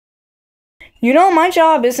You know, my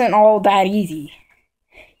job isn't all that easy.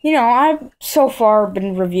 You know, I've so far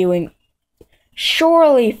been reviewing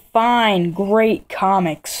surely fine, great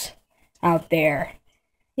comics out there.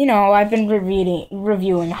 You know, I've been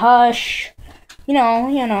reviewing Hush, you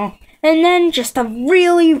know, and then just a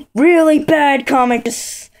really, really bad comic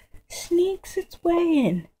just sneaks its way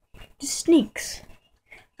in. Just sneaks.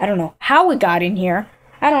 I don't know how it got in here.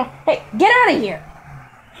 Hey, get out of here!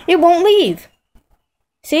 It won't leave.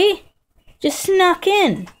 See? Just snuck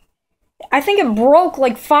in. I think it broke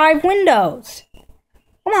like 5 windows.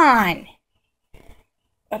 Come on.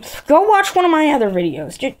 Go watch one of my other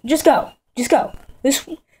videos. Just go. Just go.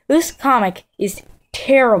 This comic is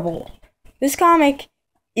terrible. This comic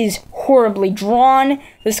is horribly drawn.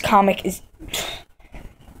 This comic is...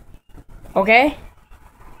 Okay?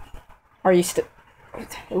 Are you still...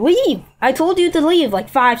 Leave! I told you to leave like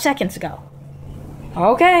 5 seconds ago.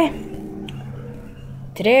 Okay.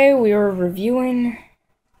 Today we are reviewing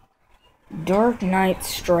Dark Knight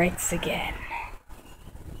Strikes Again.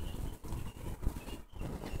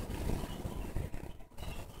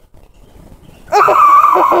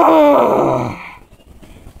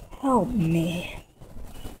 Help me.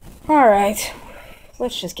 Alright,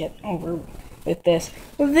 let's just get over with this.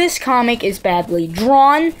 This comic is badly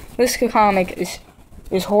drawn. This comic is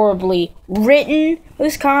horribly written.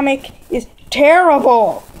 This comic is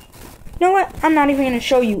terrible. You know what? I'm not even going to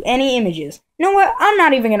show you any images. You know what? I'm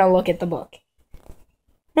not even going to look at the book. You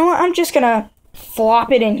know what? I'm just going to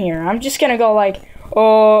flop it in here. I'm just going to go like,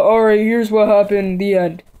 oh, alright, here's what happened, the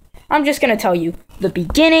end. I'm just going to tell you the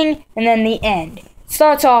beginning and then the end. It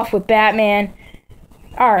starts off with Batman.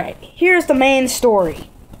 Alright, here's the main story.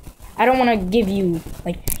 I don't want to give you,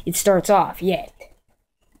 like, it starts off yet.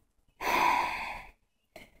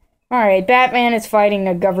 Alright, Batman is fighting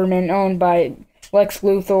a government owned by Lex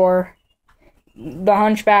Luthor, the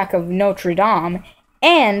Hunchback of Notre Dame,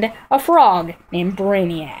 and a frog named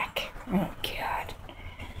Brainiac. Oh, God.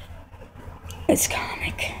 This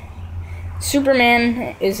comic.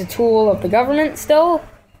 Superman is a tool of the government still,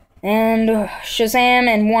 and Shazam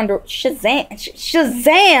and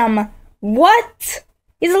Shazam? What?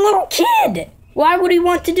 He's a little kid. Why would he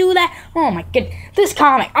want to do that? Oh my god, this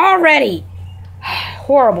comic already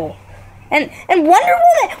horrible. And Wonder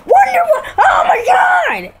Woman, oh my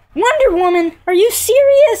god, Wonder Woman, are you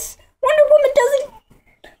serious? Wonder Woman doesn't.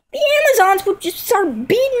 The Amazons would just start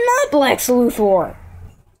beating up Lex Luthor.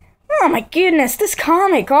 Oh my goodness, this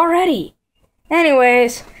comic already.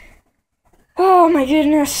 Anyways, oh my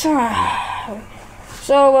goodness.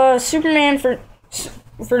 So Superman for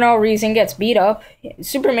no reason gets beat up.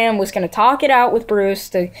 Superman was gonna talk it out with Bruce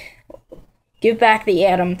to give back the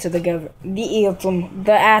atom to the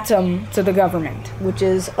atom to the government, which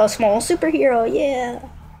is a small superhero. Yeah,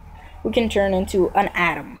 we can turn into an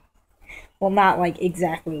atom. Well, not like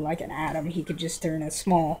exactly like an atom. He could just turn as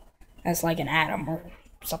small as like an atom or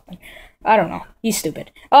something. I don't know. He's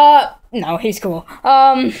stupid. No, he's cool.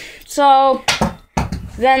 So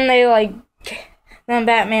then then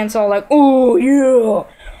Batman's all like, oh yeah,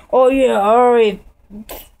 alright,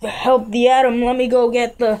 help the atom, let me go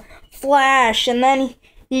get the Flash, and then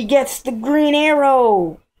he gets the Green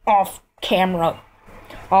Arrow off panel,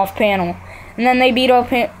 and then they beat up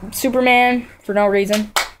Superman for no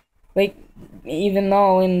reason, like, even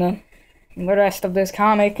though in the rest of this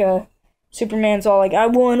comic, Superman's all like, I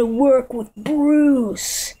want to work with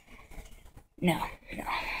Bruce. No.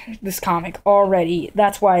 This comic already,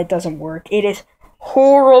 that's why it doesn't work. It is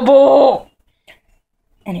horrible.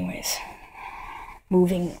 Anyways,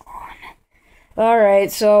 moving on.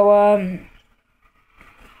 Alright, so,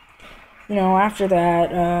 you know, after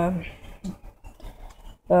that,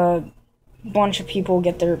 a bunch of people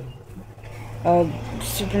get their,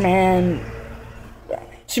 Superman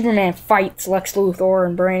fights Lex Luthor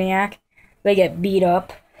and Brainiac. They get beat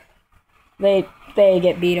up. They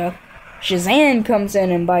get beat up. Shazam comes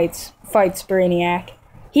in and fights Brainiac.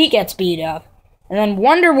 He gets beat up. And then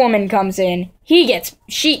Wonder Woman comes in. He gets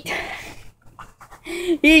beat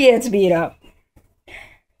up.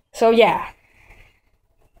 So yeah.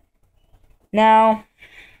 Now,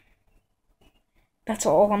 that's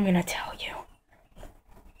all I'm gonna tell you.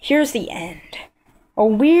 Here's the end. A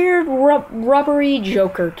weird rubbery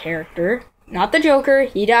Joker character. Not the Joker,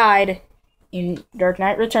 he died in Dark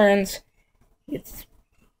Knight Returns. It's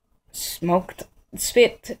spit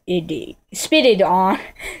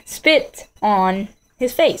on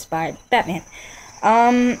his face by Batman.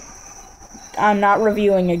 I'm not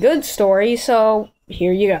reviewing a good story, so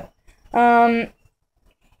here you go.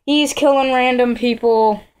 He's killing random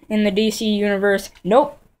people in the DC universe.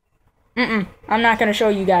 Nope. I'm not gonna show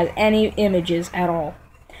you guys any images at all.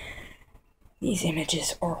 These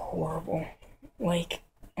images are horrible. Like,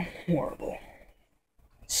 horrible.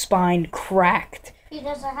 Spine cracked. He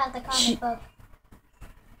doesn't have the comic book.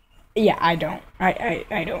 Yeah, I don't.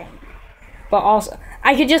 I don't. But also,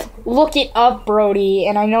 I could just look it up, Brody,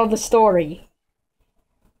 and I know the story.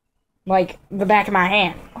 Like, the back of my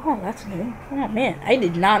hand. Oh, that's new. Oh, man. I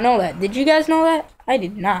did not know that. Did you guys know that? I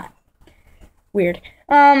did not. Weird.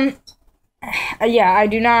 Yeah, I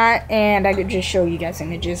do not, and I could just show you guys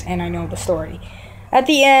images, and I know the story. At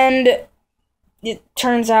the end, it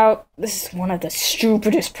turns out this is one of the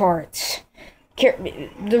stupidest parts.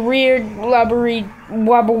 The weird, blubbery,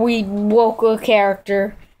 wobbly, local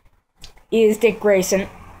character is Dick Grayson.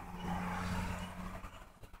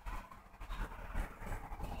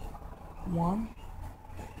 One,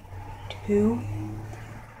 two,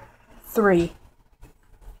 three.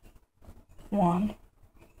 1,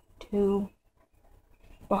 2.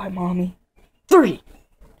 Bye, Mommy. 3.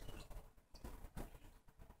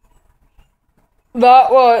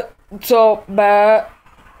 That was so bad.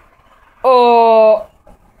 Oh,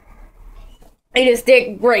 it is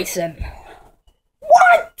Dick Grayson.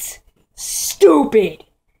 What? Stupid.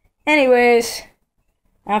 Anyways,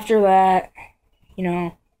 after that, you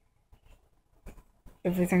know,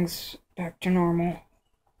 everything's back to normal.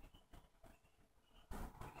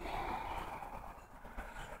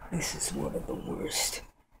 This is one of the worst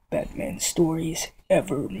Batman stories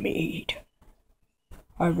ever made.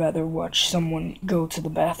 I'd rather watch someone go to the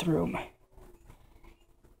bathroom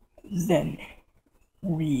than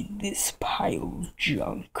read this pile of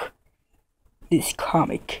junk. This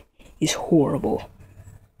comic is horrible.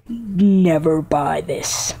 Never buy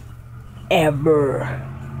this. Ever.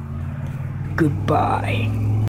 Goodbye.